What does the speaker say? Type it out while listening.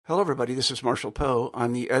Hello, everybody. This is Marshall Poe.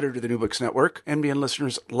 I'm the editor of the New Books Network. NBN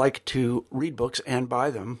listeners like to read books and buy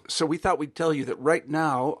them. So we thought we'd tell you that right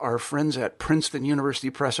now, our friends at Princeton University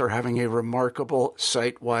Press are having a remarkable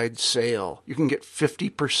site-wide sale. You can get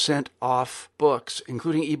 50% off books,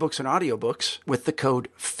 including ebooks and audiobooks, with the code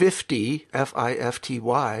 50,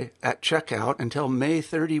 F-I-F-T-Y, at checkout until May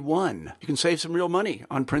 31. You can save some real money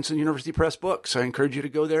on Princeton University Press books. I encourage you to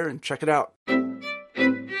go there and check it out.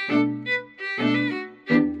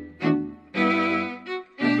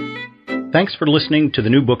 Thanks for listening to the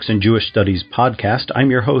New Books in Jewish Studies podcast. I'm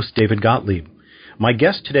your host, David Gottlieb. My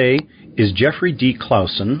guest today is Jeffrey D.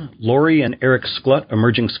 Clausen, Laurie and Eric Sklut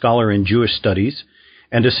Emerging Scholar in Jewish Studies,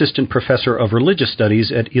 and Assistant Professor of Religious Studies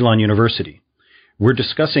at Elon University. We're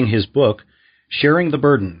discussing his book, Sharing the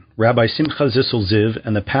Burden, Rabbi Simcha Zissel Ziv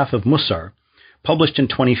and the Path of Mussar, published in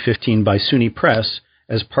 2015 by SUNY Press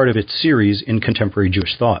as part of its series in Contemporary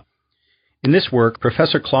Jewish Thought. In this work,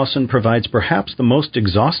 Professor Clausen provides perhaps the most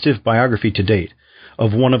exhaustive biography to date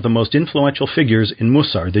of one of the most influential figures in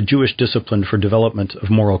Mussar, the Jewish discipline for development of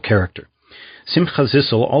moral character. Simcha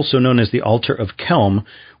Zissel, also known as the Alter of Kelm,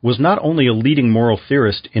 was not only a leading moral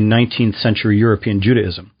theorist in 19th century European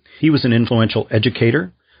Judaism. He was an influential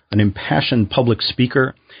educator, an impassioned public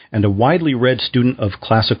speaker, and a widely read student of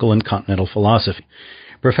classical and continental philosophy.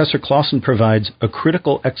 Professor Clausen provides a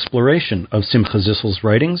critical exploration of Simcha Zissel's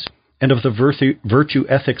writings and of the virtue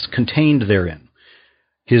ethics contained therein.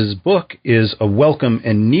 His book is a welcome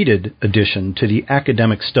and needed addition to the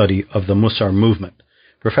academic study of the Mussar movement.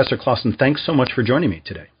 Professor Clausen, thanks so much for joining me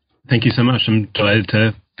today. Thank you so much. I'm delighted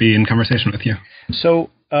to be in conversation with you. So,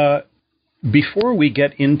 before we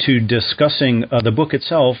get into discussing the book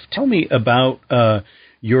itself, tell me about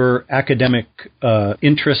your academic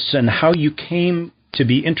interests and how you came to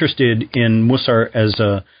be interested in Mussar as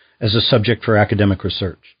a subject for academic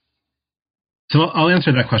research. So I'll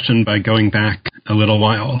answer that question by going back a little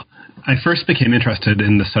while. I first became interested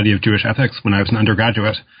in the study of Jewish ethics when I was an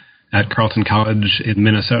undergraduate at Carleton College in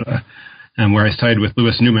Minnesota, where I studied with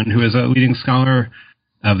Louis Newman, who is a leading scholar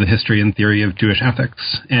of the history and theory of Jewish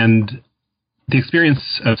ethics. And the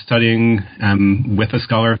experience of studying with a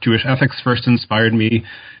scholar of Jewish ethics first inspired me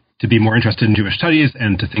to be more interested in Jewish studies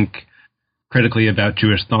and to think critically about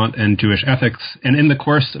Jewish thought and Jewish ethics. And in the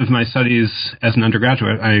course of my studies as an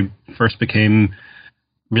undergraduate, I first became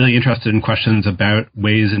really interested in questions about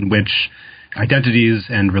ways in which identities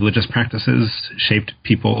and religious practices shaped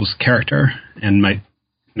people's character and might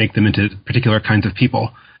make them into particular kinds of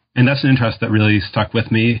people. And that's an interest that really stuck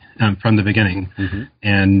with me from the beginning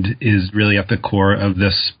and is really at the core of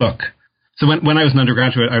this book. So when I was an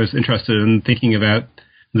undergraduate, I was interested in thinking about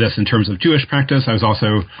this in terms of Jewish practice. I was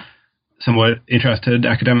also somewhat interested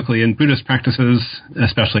academically in Buddhist practices,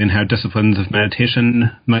 especially in how disciplines of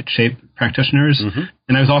meditation might shape practitioners.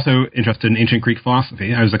 And I was also interested in ancient Greek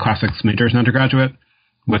philosophy. I was a classics major as an undergraduate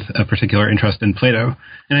with a particular interest in Plato.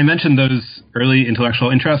 And I mentioned those early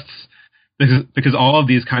intellectual interests because all of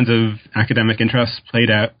these kinds of academic interests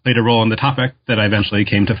played a role in the topic that I eventually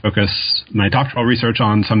came to focus my doctoral research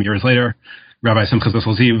on some years later. Rabbi Simcha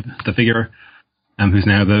Zissel Ziv, the figure who's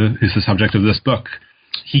the subject of this book,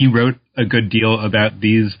 he wrote a good deal about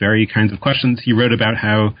these very kinds of questions. He wrote about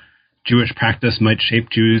how Jewish practice might shape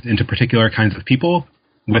Jews into particular kinds of people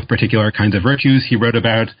with particular kinds of virtues. He wrote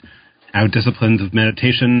about how disciplines of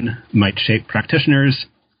meditation might shape practitioners.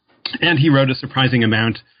 And he wrote a surprising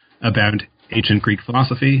amount about ancient Greek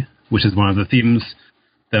philosophy, which is one of the themes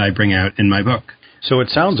that I bring out in my book. So it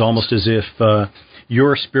sounds almost as if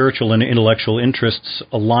your spiritual and intellectual interests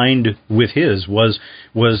aligned with his. Was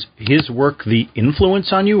his work the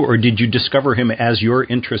influence on you, or did you discover him as your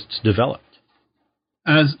interests developed?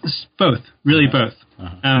 Both, really both.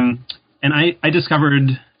 And I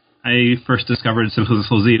first discovered Simcha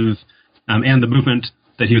Zissel Ziv and the movement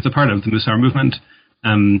that he was a part of, the Mussar movement.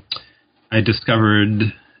 I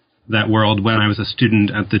discovered that world when I was a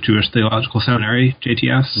student at the Jewish Theological Seminary,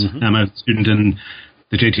 JTS. I was a student in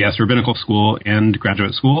the JTS Rabbinical School and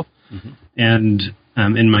Graduate School. And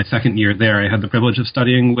in my second year there, I had the privilege of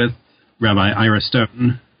studying with Rabbi Ira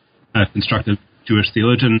Stone, a constructive Jewish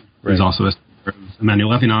theologian, who's also a scholar of Emmanuel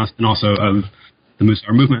Levinas and also of the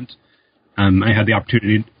Mussar movement. I had the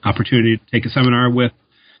opportunity to take a seminar with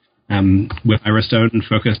Ira Stone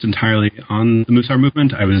focused entirely on the Mussar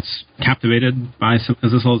movement. I was captivated by Simcha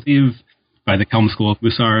Zissel Ziv, by the Kelm School of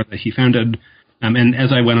Mussar that he founded. And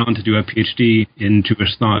as I went on to do a PhD in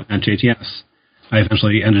Jewish thought at JTS, I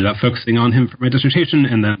eventually ended up focusing on him for my dissertation,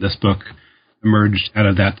 and then this book emerged out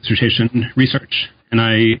of that dissertation research. And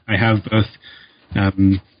I have both,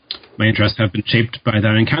 my interests have been shaped by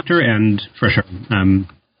that encounter, and for sure,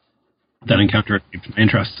 that encounter piqued my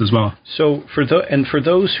interest as well. So for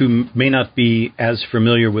those who may not be as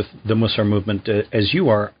familiar with the Mussar movement as you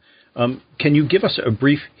are, can you give us a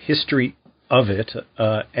brief history of it,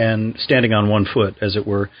 and standing on one foot, as it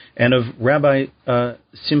were, and of Rabbi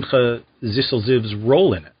Simcha Zissel Ziv's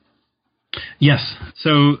role in it? Yes.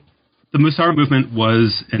 So the Mussar movement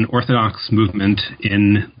was an Orthodox movement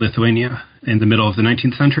in Lithuania in the middle of the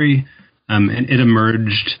 19th century, and it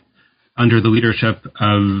emerged under the leadership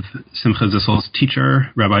of Simcha Zissel's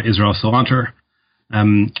teacher, Rabbi Israel Salanter,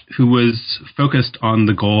 who was focused on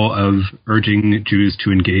the goal of urging Jews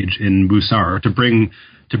to engage in Mussar, to bring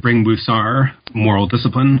Mussar, moral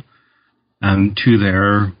discipline, to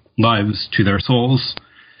their lives, to their souls.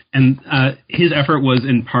 And his effort was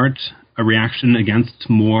in part a reaction against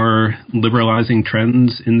more liberalizing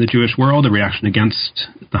trends in the Jewish world, a reaction against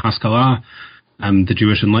the Haskalah, the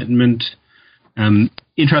Jewish Enlightenment,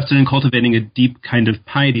 interested in cultivating a deep kind of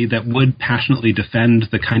piety that would passionately defend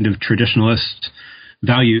the kind of traditionalist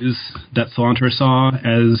values that Salanter saw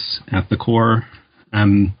as at the core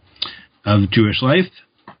of Jewish life.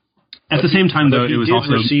 At the same time, though, it was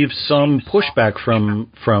also received some pushback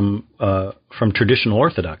from traditional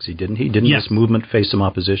orthodoxy, didn't he? Didn't this movement face some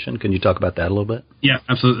opposition? Can you talk about that a little bit? Yeah,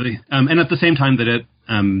 absolutely. And at the same time that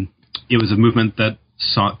it was a movement that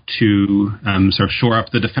sought to sort of shore up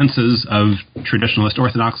the defenses of traditionalist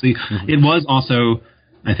orthodoxy. Mm-hmm. It was also,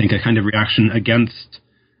 I think, a kind of reaction against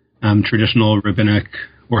traditional rabbinic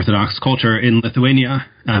Orthodox culture in Lithuania,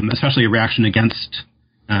 especially a reaction against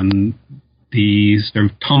the sort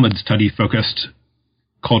of Talmud study-focused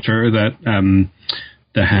culture that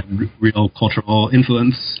had real cultural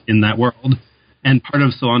influence in that world. And part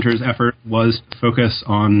of Salanter's effort was to focus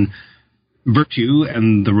on virtue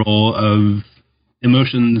and the role of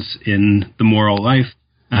emotions in the moral life,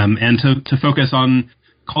 and to focus on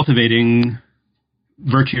cultivating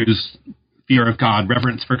virtues, fear of God,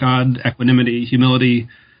 reverence for God, equanimity, humility,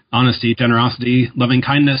 honesty, generosity, loving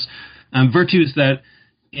kindness, virtues that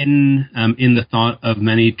in the thought of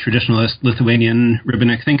many traditionalist Lithuanian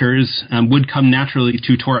rabbinic thinkers would come naturally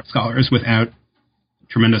to Torah scholars without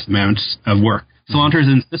tremendous amounts of work. Salanter's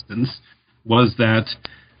insistence was that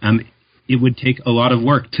it would take a lot of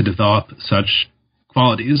work to develop such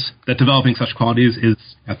qualities, that developing such qualities is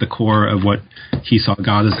at the core of what he saw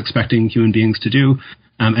God as expecting human beings to do,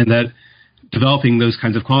 and that developing those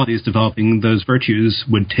kinds of qualities, developing those virtues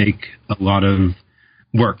would take a lot of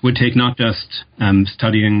work, would take not just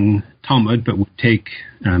studying Talmud, but would take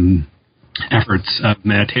efforts of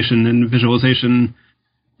meditation and visualization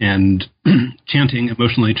and chanting,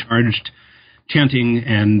 emotionally charged chanting,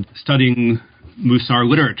 and studying Mussar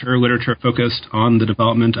literature focused on the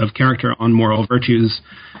development of character, on moral virtues,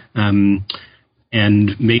 and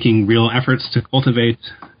making real efforts to cultivate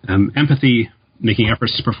empathy, making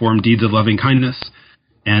efforts to perform deeds of loving kindness.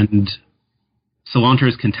 And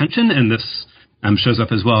Salanter's contention, and this shows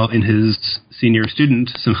up as well in his senior student,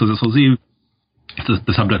 Simcha Zissel Ziv,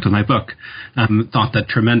 the subject of my book, thought that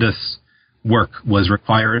tremendous work was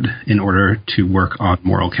required in order to work on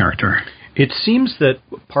moral character. It seems that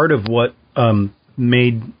part of what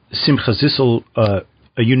made Simcha Zissel a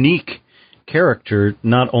unique character,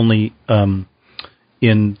 not only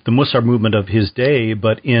in the Mussar movement of his day,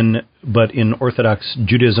 but in Orthodox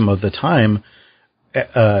Judaism of the time,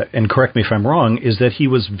 and correct me if I'm wrong, is that he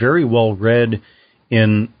was very well read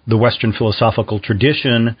in the Western philosophical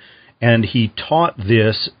tradition, and he taught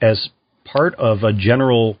this as part of a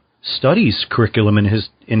general studies curriculum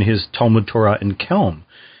in his Talmud Torah and Kelm.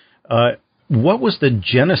 What was the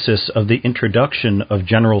genesis of the introduction of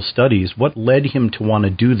general studies? What led him to want to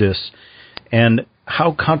do this? And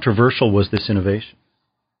how controversial was this innovation?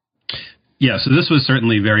 Yeah, so this was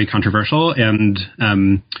certainly very controversial, and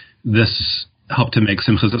this helped to make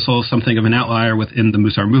Simcha Zissel something of an outlier within the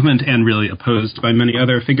Mussar movement, and really opposed by many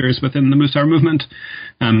other figures within the Mussar movement.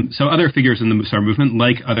 So other figures in the Mussar movement,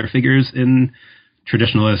 like other figures in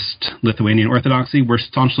traditionalist Lithuanian Orthodoxy, were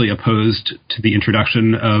staunchly opposed to the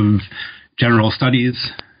introduction of general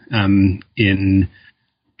studies in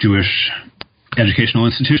Jewish educational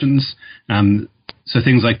institutions. So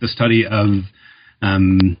things like the study of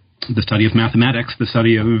mathematics, the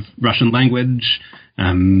study of Russian language,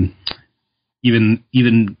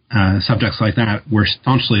 even subjects like that were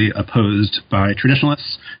staunchly opposed by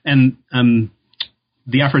traditionalists. And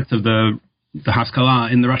the efforts of the Haskalah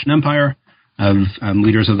in the Russian Empire, of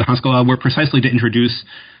leaders of the Haskalah, were precisely to introduce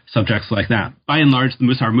subjects like that. By and large, the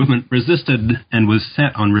Mussar movement resisted and was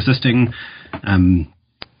set on resisting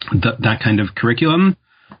that kind of curriculum.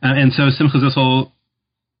 And so Simcha Zissel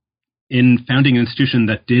in founding an institution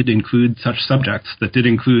that did include such subjects, that did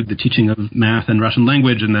include the teaching of math and Russian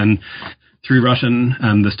language, and then through Russian,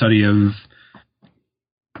 the study of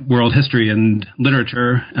world history and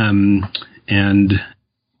literature, and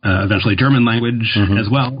eventually German language as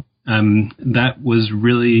well. That was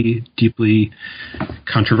really deeply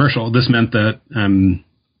controversial. This meant that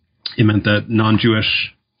it meant that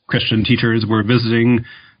non-Jewish Christian teachers were visiting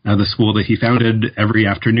the school that he founded every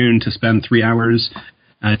afternoon to spend 3 hours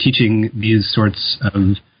teaching these sorts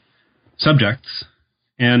of subjects,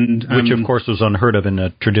 and which of course was unheard of in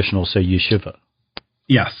a traditional, say, yeshiva.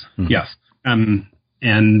 Yes, yes, and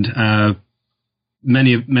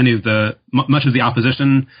much of the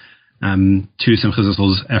opposition to Simcha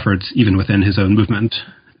Zissel's efforts, even within his own movement,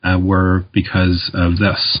 were because of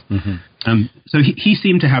this. So he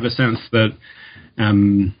seemed to have a sense that,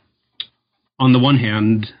 on the one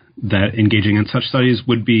hand, that engaging in such studies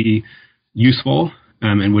would be useful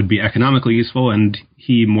and would be economically useful, and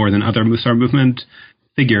he, more than other Musar movement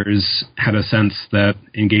figures, had a sense that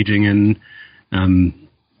engaging in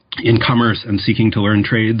commerce and seeking to learn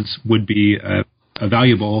trades would be a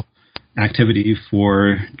valuable activity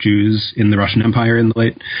for Jews in the Russian Empire in the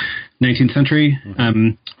late 19th century.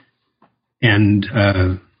 And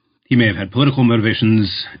he may have had political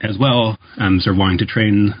motivations as well, sort of wanting to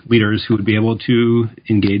train leaders who would be able to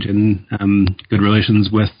engage in good relations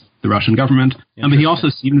with the Russian government. But he also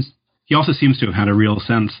seems to have had a real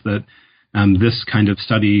sense that this kind of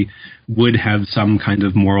study would have some kind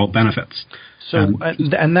of moral benefits. So,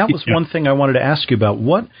 and that was one thing I wanted to ask you about.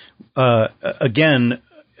 What,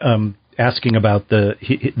 asking about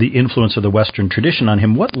the influence of the Western tradition on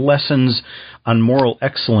him, what lessons on moral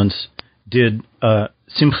excellence did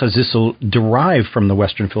Simcha Zissel derive from the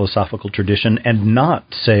Western philosophical tradition and not,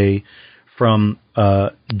 say, from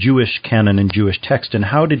Jewish canon and Jewish text? And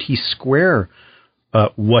how did he square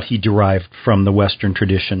what he derived from the Western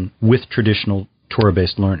tradition with traditional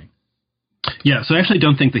Torah-based learning? Yeah, so I actually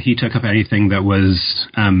don't think that he took up anything that was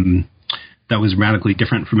radically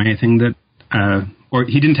different from anything that, or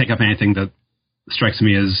he didn't take up anything that strikes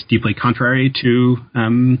me as deeply contrary to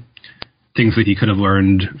things that he could have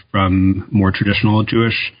learned from more traditional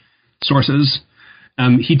Jewish sources.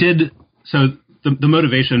 He did, so the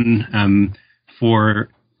motivation for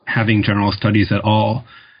having general studies at all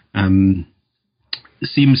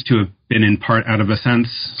seems to have been in part out of a sense,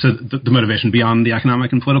 so the motivation beyond the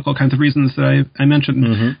economic and political kinds of reasons that I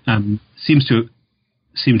mentioned seems to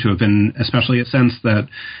have been especially a sense that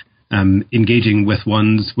engaging with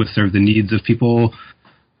sort of the needs of people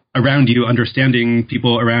around you, understanding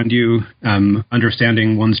people around you,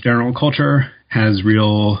 understanding one's general culture has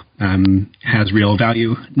real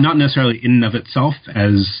value, not necessarily in and of itself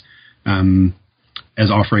as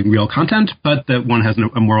offering real content, but that one has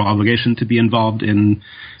a moral obligation to be involved in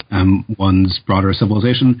one's broader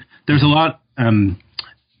civilization. There's a lot.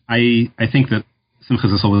 I think that Simcha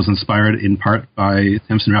Zissel was inspired in part by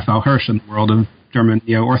Samson Raphael Hirsch and the world of German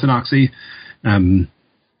neo-Orthodoxy, and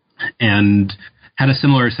had a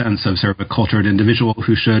similar sense of sort of a cultured individual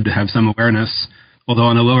who should have some awareness, although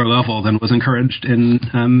on a lower level than was encouraged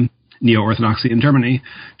in neo-Orthodoxy in Germany,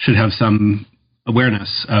 should have some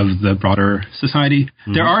awareness of the broader society.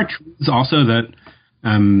 There are truths also that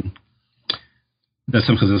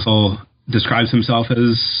Simcha Zissel describes himself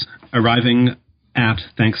as arriving at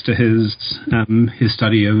thanks to his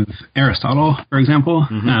study of Aristotle, for example.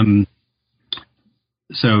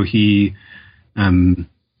 So he, when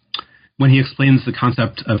he explains the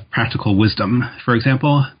concept of practical wisdom, for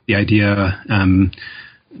example, the idea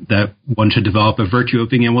that one should develop a virtue of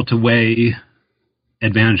being able to weigh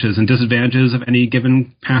advantages and disadvantages of any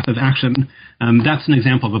given path of action, that's an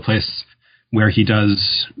example of a place where he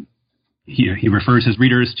refers his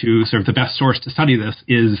readers to sort of the best source to study this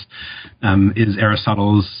is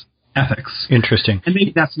Aristotle's Ethics. Interesting. And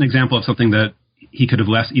maybe that's an example of something that he could have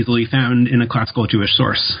less easily found in a classical Jewish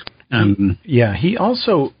source. He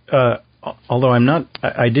also, although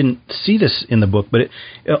I didn't see this in the book, but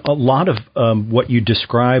a lot of what you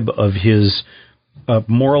describe of his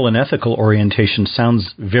moral and ethical orientation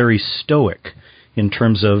sounds very Stoic in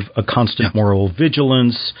terms of a constant moral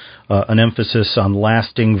vigilance, an emphasis on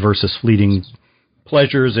lasting versus fleeting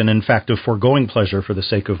pleasures, and in fact of foregoing pleasure for the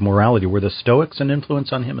sake of morality. Were the Stoics an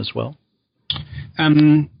influence on him as well?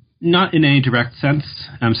 Not in any direct sense.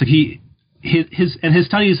 So his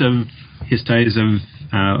studies of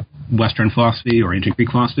Western philosophy or ancient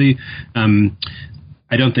Greek philosophy,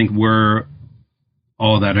 I don't think were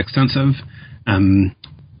all that extensive.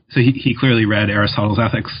 So he clearly read Aristotle's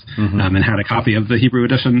Ethics and had a copy of the Hebrew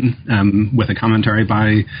edition with a commentary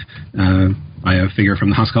by a figure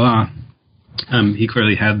from the Haskalah. He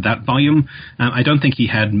clearly had that volume. I don't think he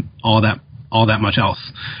had all that much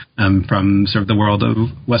else from sort of the world of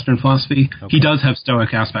Western philosophy. Okay. He does have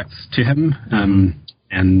Stoic aspects to him,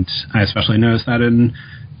 and I especially noticed that in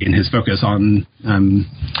his focus on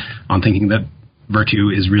thinking that virtue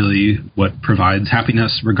is really what provides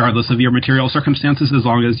happiness, regardless of your material circumstances. As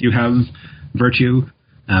long as you have virtue,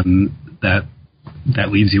 that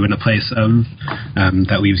leaves you in a place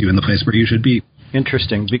where you should be.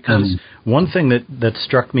 Interesting, because one thing that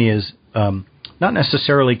struck me is not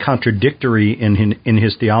necessarily contradictory in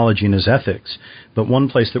his theology and his ethics, but one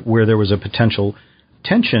place where there was a potential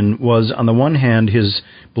tension was, on the one hand, his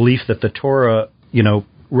belief that the Torah,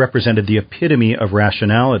 represented the epitome of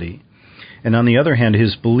rationality, and on the other hand,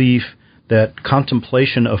 his belief that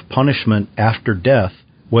contemplation of punishment after death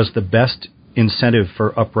was the best incentive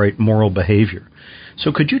for upright moral behavior.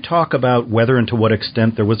 So could you talk about whether and to what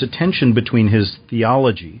extent there was a tension between his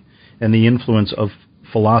theology and the influence of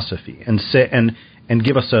philosophy, and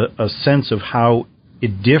give us a sense of how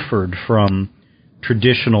it differed from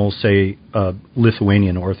traditional, say,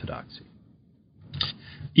 Lithuanian Orthodoxy?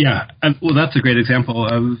 Yeah, well, that's a great example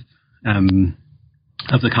of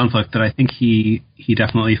the conflict that I think he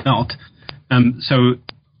definitely felt. So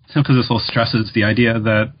Simplicissiel stresses the idea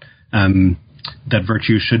that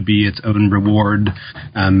virtue should be its own reward,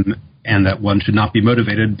 and that one should not be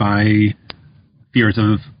motivated by fears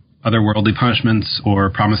of otherworldly punishments or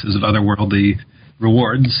promises of otherworldly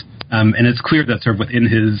rewards. And it's clear that sort of within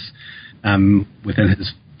his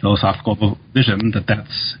philosophical vision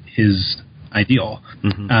that's his ideal.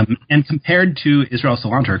 And compared to Israel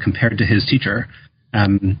Salanter, compared to his teacher,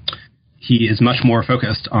 he is much more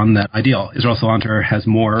focused on that ideal. Israel Salanter has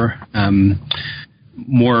more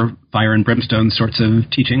fire and brimstone sorts of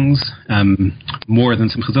teachings, more than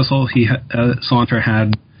Simplicissiel. Salanter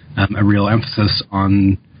had a real emphasis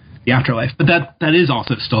on the afterlife, but that is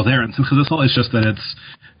also still there in Simplicissiel. It's just that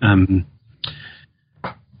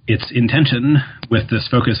it's in tension with this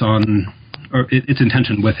focus on, or it's in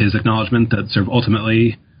tension with his acknowledgement that sort of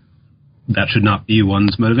ultimately that should not be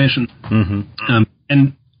one's motivation.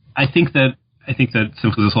 And I think that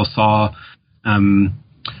Simplicissiel saw,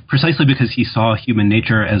 precisely because he saw human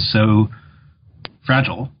nature as so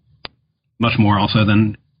fragile, much more also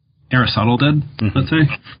than Aristotle did, let's say,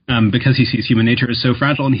 because he sees human nature as so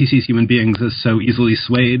fragile and he sees human beings as so easily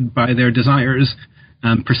swayed by their desires.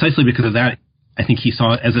 Precisely because of that, I think he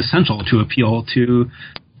saw it as essential to appeal to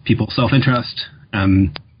people's self-interest,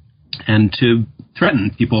 and to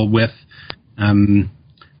threaten people with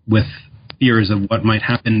fears of what might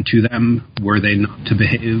happen to them were they not to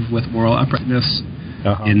behave with moral uprightness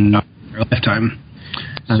in their lifetime.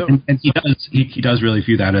 And he does really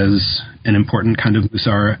view that as an important kind of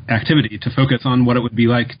Musar activity, to focus on what it would be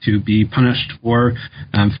like to be punished for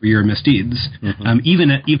your misdeeds. Even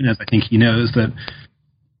as I think he knows that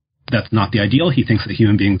that's not the ideal, he thinks that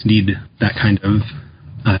human beings need that kind of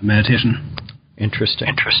meditation.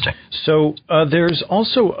 Interesting. So there's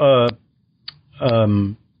also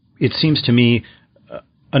it seems to me,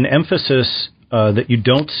 an emphasis that you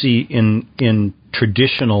don't see in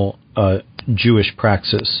traditional Jewish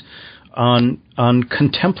praxis on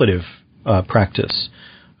contemplative practice.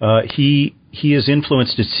 He is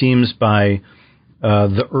influenced, it seems, by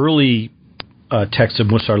the early texts of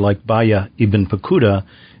Musar, like Baya ibn Pekuda,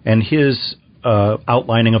 and his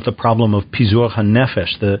outlining of the problem of pizur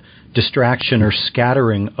hanefesh, the distraction or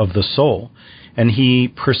scattering of the soul. And he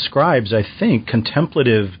prescribes, I think,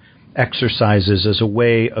 contemplative exercises as a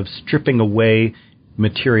way of stripping away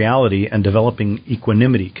materiality and developing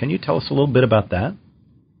equanimity. Can you tell us a little bit about that?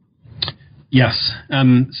 Yes.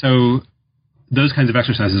 So those kinds of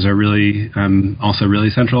exercises are really also really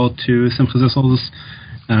central to Simplicissiel's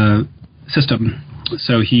system.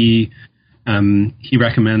 So he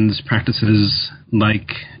recommends practices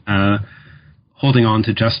like holding on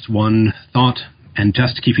to just one thought and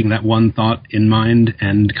just keeping that one thought in mind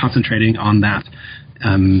and concentrating on that.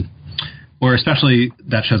 Or especially,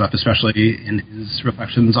 that shows up especially in his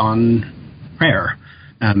reflections on prayer,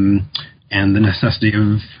 and the necessity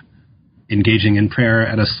of engaging in prayer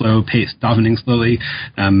at a slow pace, davening slowly,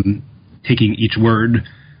 taking each word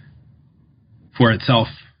for itself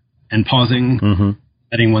and pausing,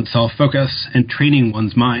 letting oneself focus, and training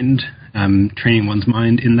one's mind in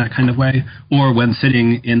that kind of way. Or when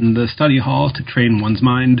sitting in the study hall, to train one's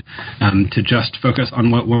mind to just focus on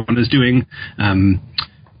what one is doing,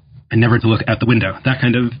 and never to look at the window. That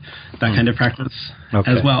kind of practice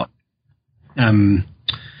as well.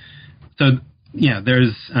 So yeah, there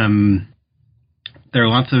are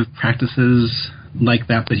lots of practices like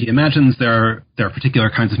that he imagines. There are particular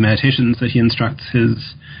kinds of meditations that he instructs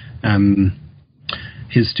his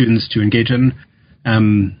his students to engage in.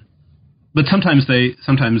 But sometimes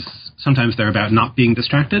they're about not being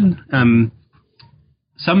distracted.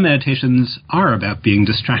 Some meditations are about being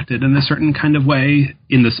distracted in a certain kind of way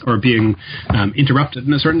or being interrupted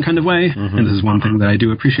in a certain kind of way. Mm-hmm. And this is one thing that I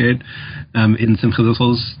do appreciate in Simcha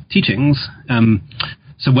Zissel's teachings.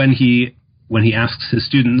 So when he asks his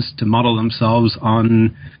students to model themselves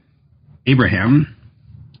on Abraham,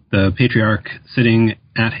 the patriarch sitting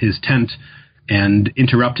at his tent and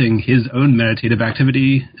interrupting his own meditative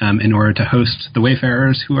activity in order to host the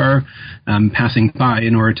wayfarers who are passing by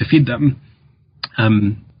in order to feed them,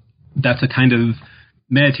 that's a kind of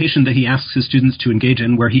meditation that he asks his students to engage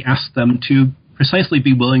in, where he asks them to precisely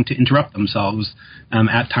be willing to interrupt themselves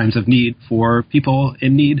at times of need for people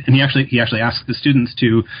in need. And he actually asks his students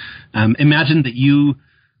to imagine that you,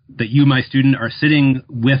 my student, are sitting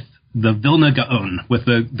with the Vilna Gaon, with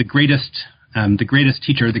the greatest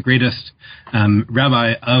teacher, the greatest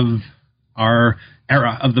rabbi of our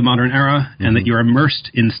era, of the modern era, and that you're immersed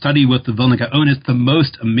in study with the Vilna Gaon. Is the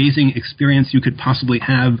most amazing experience you could possibly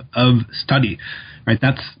have of study, right?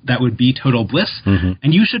 That would be total bliss. Mm-hmm.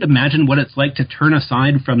 And you should imagine what it's like to turn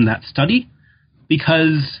aside from that study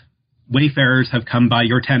because wayfarers have come by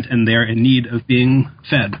your tent and they're in need of being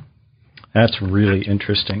fed. That's really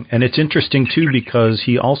interesting. And it's interesting, too, because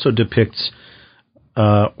he also depicts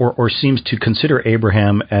or seems to consider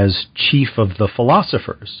Abraham as chief of the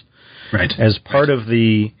philosophers. Right. As part of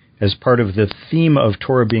the theme of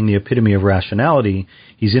Torah being the epitome of rationality,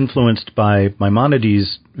 he's influenced by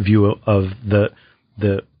Maimonides' view of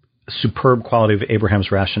the superb quality of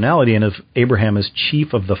Abraham's rationality and of Abraham as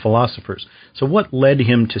chief of the philosophers. So what led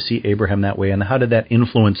him to see Abraham that way, and how did that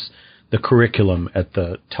influence the curriculum at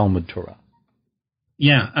the Talmud Torah?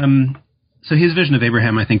 Yeah. So his vision of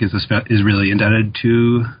Abraham, I think, is really indebted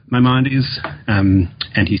to Maimonides,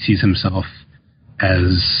 and he sees himself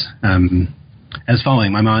as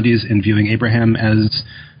following Maimonides in viewing Abraham as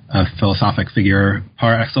a philosophic figure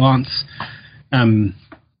par excellence.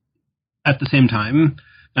 At the same time,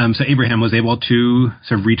 so Abraham was able to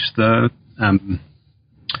sort of reach to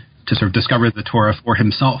sort of discover the Torah for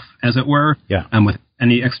himself, as it were, with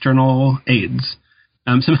any external aids.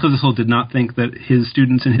 Simcha Zissel did not think that his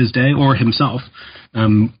students in his day or himself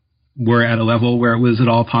were at a level where it was at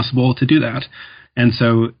all possible to do that. And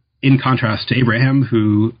so, in contrast to Abraham,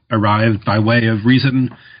 who arrived by way of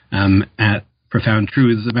reason at profound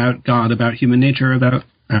truths about God, about human nature, about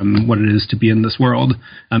what it is to be in this world,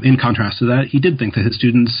 in contrast to that, he did think that his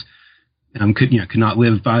students could not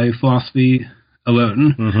live by philosophy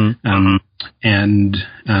alone, and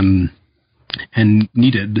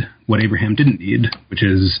needed what Abraham didn't need, which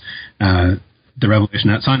is the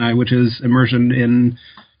revelation at Sinai, which is immersion in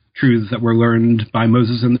truths that were learned by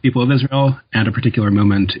Moses and the people of Israel at a particular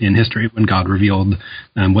moment in history when God revealed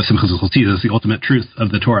what Simcha Zissel sees as the ultimate truth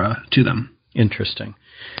of the Torah to them. Interesting.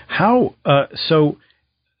 How so?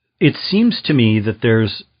 It seems to me that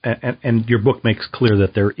there's, and your book makes clear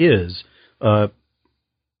that there is a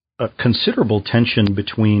considerable tension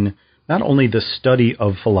between not only the study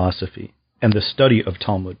of philosophy and the study of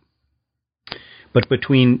Talmud, but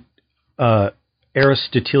between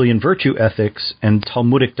Aristotelian virtue ethics and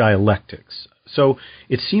Talmudic dialectics. So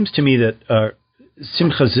it seems to me that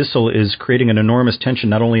Simcha Zissel is creating an enormous tension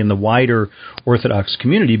not only in the wider Orthodox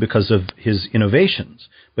community because of his innovations,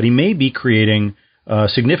 but he may be creating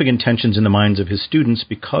significant tensions in the minds of his students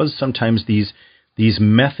because sometimes these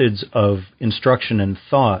methods of instruction and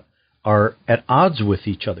thought are at odds with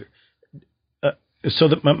each other. So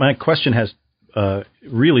that my question has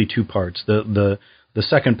really two parts. The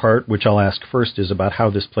second part, which I'll ask first, is about how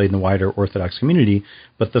this played in the wider Orthodox community.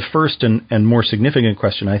 But the first and more significant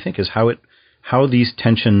question, I think, is how these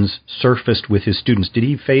tensions surfaced with his students. Did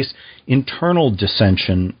he face internal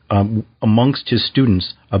dissension amongst his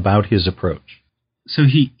students about his approach? So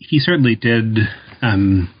he certainly did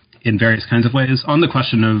in various kinds of ways. On the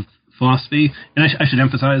question of philosophy, and I should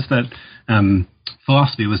emphasize that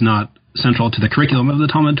philosophy was not central to the curriculum of the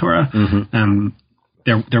Talmud Torah. Mm-hmm.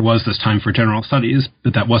 There was this time for general studies,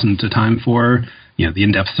 but that wasn't a time for the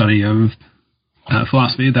in-depth study of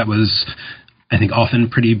philosophy. That was, I think, often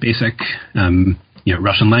pretty basic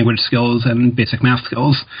Russian language skills and basic math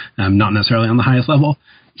skills, not necessarily on the highest level.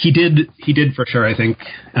 He did for sure, I think,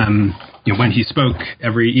 when he spoke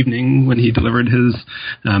every evening, when he delivered his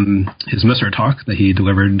Musar talk that he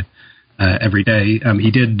delivered every day,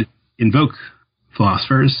 he did invoke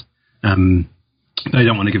philosophers. But I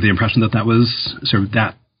don't want to give the impression that was sort of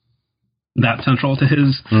that central to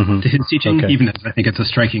his teaching, even as I think it's a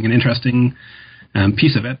striking and interesting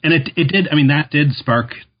piece of it. And it did, that did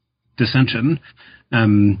spark dissension.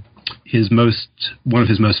 one of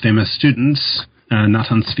his most famous students,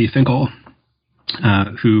 Natan Tzvi Finkel,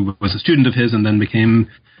 who was a student of his and then became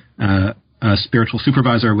a spiritual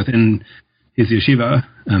supervisor within his yeshiva,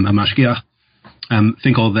 a mashgiach.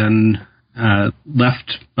 Finkel then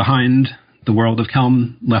left behind the world of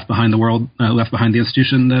Kelm, left behind the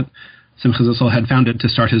institution that Simcha Zissel had founded to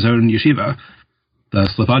start his own yeshiva, the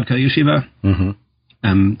Slobodka Yeshiva,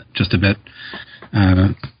 just a bit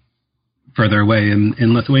further away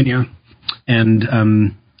in Lithuania.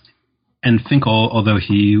 And Finkel, although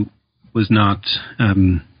he was not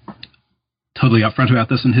totally upfront about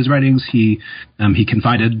this in his writings, he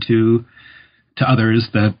confided to others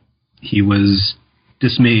that he was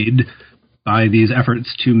dismayed by these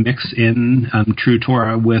efforts to mix in true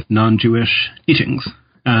Torah with non-Jewish teachings.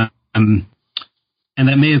 And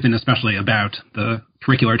that may have been especially about the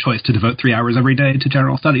curricular choice to devote 3 hours every day to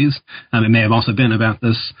general studies. It may have also been about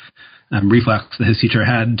this reflex that his teacher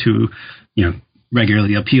had to,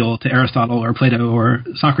 regularly appeal to Aristotle or Plato or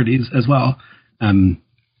Socrates as well.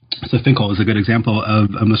 So Finkel is a good example of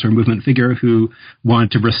a Musar movement figure who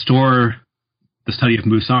wanted to restore the study of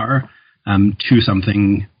Musar to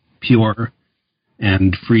something pure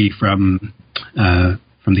and free from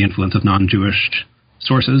the influence of non-Jewish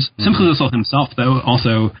sources. Simcha Zissel himself, though,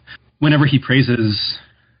 also, whenever he praises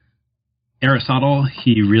Aristotle,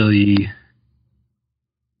 he really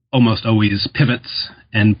almost always pivots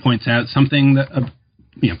and points out something that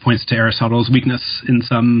points to Aristotle's weakness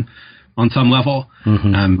on some level.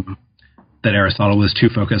 That Aristotle was too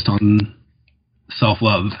focused on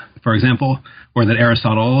self-love, for example, or that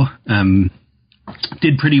Aristotle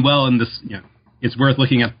did pretty well in this. It's worth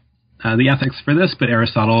looking at the ethics for this, but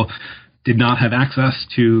Aristotle did not have access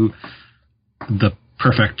to the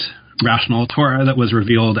perfect rational Torah that was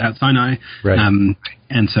revealed at Sinai. Right.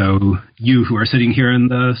 And so you who are sitting here in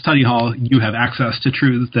the study hall, you have access to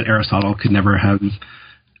truths that Aristotle could never have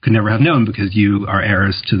known, because you are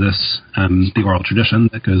heirs to this, the oral tradition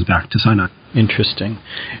that goes back to Sinai. Interesting.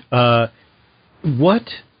 What,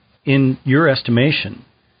 in your estimation,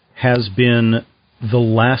 has been the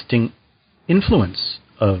lasting influence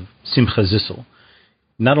of Simcha Zissel,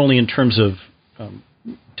 not only in terms of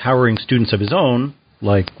towering students of his own,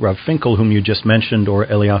 like Rav Finkel, whom you just mentioned, or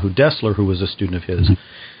Eliyahu Dessler, who was a student of his,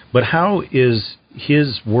 but how is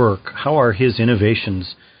his work, how are his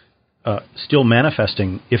innovations still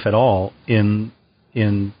manifesting, if at all, in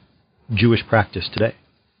Jewish practice today?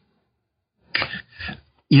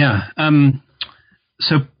 Yeah.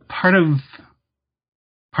 So part of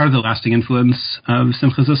the lasting influence of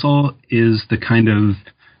Simcha Zissel is the kind of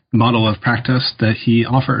model of practice that he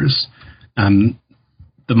offers. The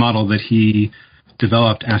model that he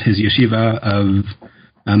developed at his yeshiva of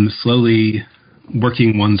slowly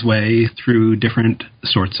working one's way through different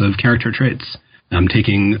sorts of character traits,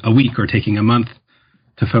 taking a week or taking a month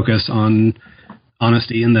to focus on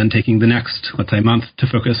honesty, and then taking the next, let's say, month to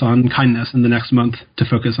focus on kindness, and the next month to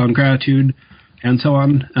focus on gratitude, and so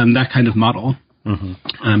on. That kind of model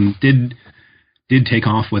did take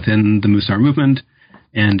off within the Musar movement,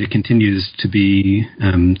 and it continues to be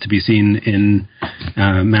seen in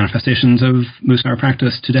manifestations of Musar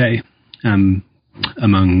practice today among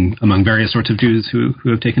various sorts of Jews who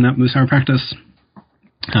have taken up Musar practice.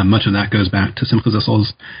 Much of that goes back to Simcha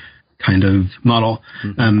Zissel's kind of model,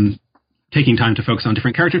 taking time to focus on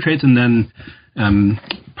different character traits, and then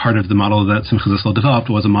part of the model that Simcha Zissel developed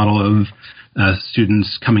was a model of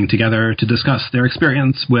students coming together to discuss their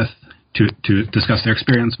experience with the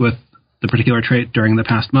particular trait during the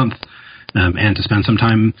past month, and to spend some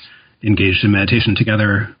time engaged in meditation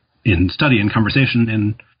together, in study and conversation,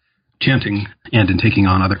 in chanting, and in taking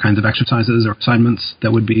on other kinds of exercises or assignments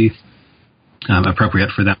that would be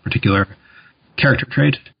appropriate for that particular character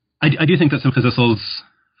trait. I do think that Simcha Zissel's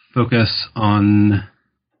focus on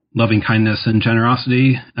loving kindness and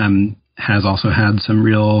generosity has also had some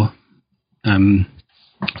real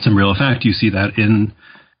effect. You see that in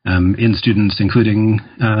students, including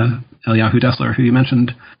Eliyahu Dessler, who you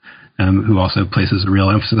mentioned, who also places a real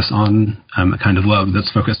emphasis on a kind of love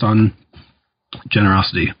that's focused on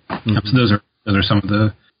generosity. So those are some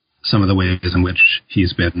of the ways in which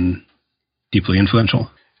he's been deeply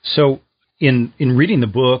influential. So in reading the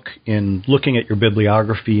book, in looking at your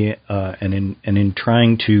bibliography, and in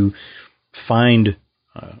trying to find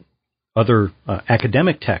other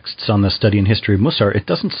academic texts on the study and history of Musar, it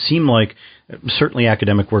doesn't seem like, certainly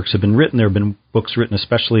academic works have been written. There have been books written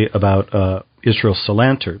especially about Israel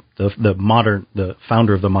Salanter, the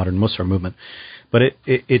founder of the modern Musar movement. But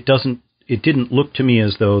it didn't look to me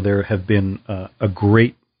as though there have been a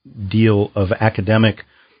great deal of academic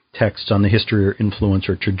texts on the history or influence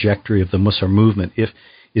or trajectory of the Musar movement.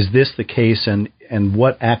 Is this the case, and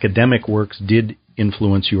what academic works did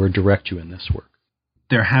influence you or direct you in this work?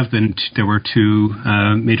 There were two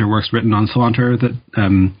major works written on Salanter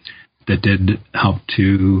that did help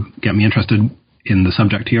to get me interested in the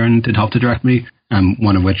subject here and did help to direct me.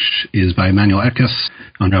 One of which is by Emanuel Etkes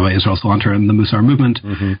on Rabbi Israel Salanter and the Musar movement,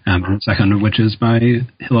 and the second of which is by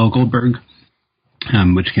Hillel Goldberg,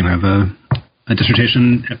 which came out of a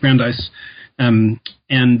dissertation at Brandeis.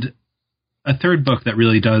 And a third book that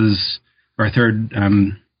really does, or a third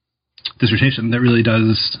dissertation that really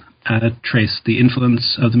does trace the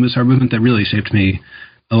influence of the Musar movement that really shaped me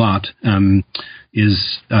a lot,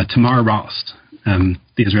 is Tamar Ross, the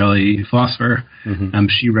Israeli philosopher.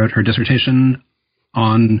 She wrote her dissertation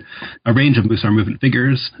on a range of Musar movement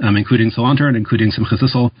figures, including Salanter and including Simcha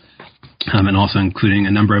Zissel, and also including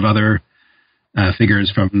a number of other figures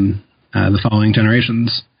from the following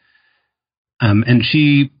generations. And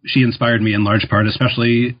she inspired me in large part,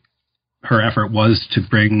 especially her effort was to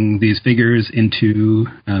bring these figures into,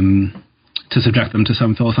 to subject them to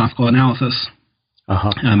some philosophical analysis.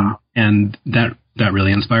 And that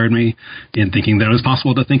really inspired me in thinking that it was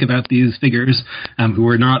possible to think about these figures who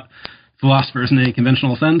were not philosophers in a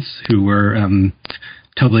conventional sense, who were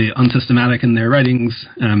totally unsystematic in their writings,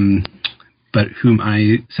 but whom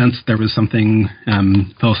I sensed there was something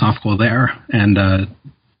philosophical there. And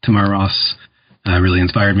Tamar Ross really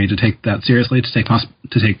inspired me to take that seriously, to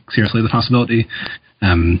take seriously the possibility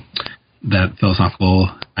that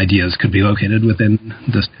philosophical ideas could be located within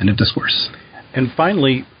this kind of discourse. And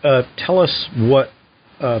finally, tell us what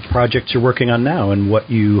projects you're working on now and what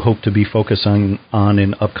you hope to be focusing on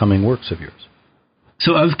in upcoming works of yours.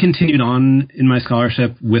 So I've continued on in my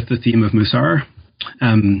scholarship with the theme of Musar,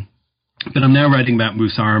 but I'm now writing about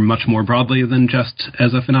Musar much more broadly than just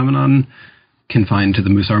as a phenomenon confined to the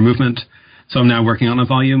Musar movement. So I'm now working on a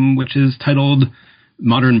volume which is titled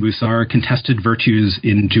Modern Musar, Contested Virtues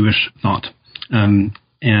in Jewish Thought.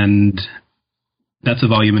 And that's a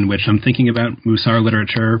volume in which I'm thinking about Musar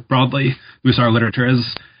literature broadly. Musar literature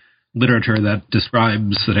as literature that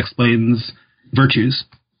describes, that explains virtues.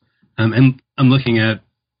 And I'm looking at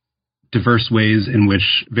diverse ways in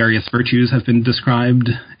which various virtues have been described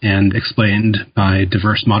and explained by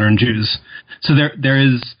diverse modern Jews. So there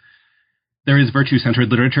is virtue-centered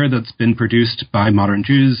literature that's been produced by modern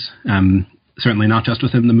Jews, certainly not just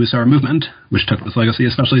within the Musar movement, which took this legacy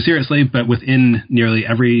especially seriously, but within nearly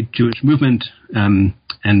every Jewish movement and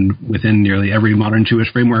within nearly every modern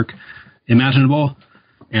Jewish framework imaginable.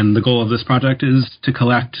 And the goal of this project is to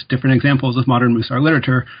collect different examples of modern Musar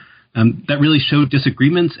literature that really show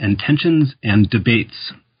disagreements and tensions and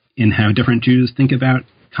debates in how different Jews think about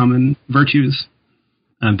common virtues.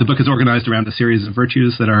 The book is organized around a series of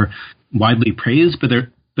virtues that are widely praised,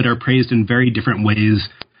 but are praised in very different ways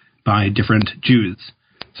by different Jews.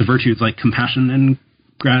 So virtues like compassion and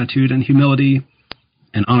gratitude and humility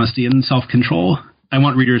and honesty and self-control. I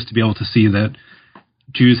want readers to be able to see that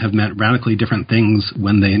Jews have meant radically different things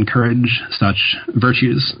when they encourage such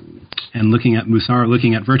virtues. And looking at Musar,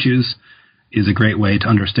 looking at virtues, is a great way to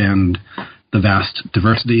understand the vast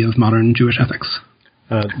diversity of modern Jewish ethics.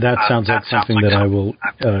 That sounds like something that I will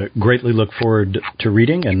greatly look forward to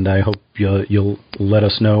reading, and I hope you'll let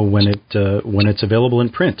us know when it's available in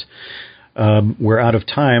print. We're out of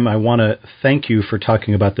time. I want to thank you for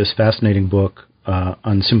talking about this fascinating book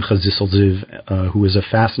on Simcha Zissel Ziv, who is a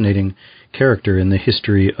fascinating character in the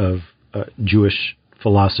history of Jewish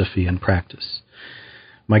philosophy and practice.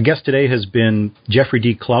 My guest today has been Jeffrey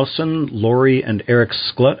D. Clausen, Lori and Eric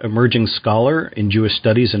Sklut, emerging scholar in Jewish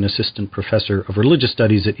studies and assistant professor of religious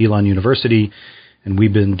studies at Elon University, and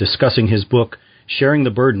we've been discussing his book, Sharing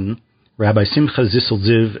the Burden, Rabbi Simcha Zissel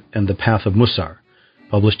Ziv and the Path of Musar,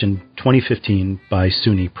 published in 2015 by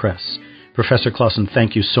SUNY Press. Professor Clausen,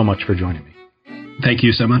 thank you so much for joining me. Thank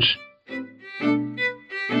you so much.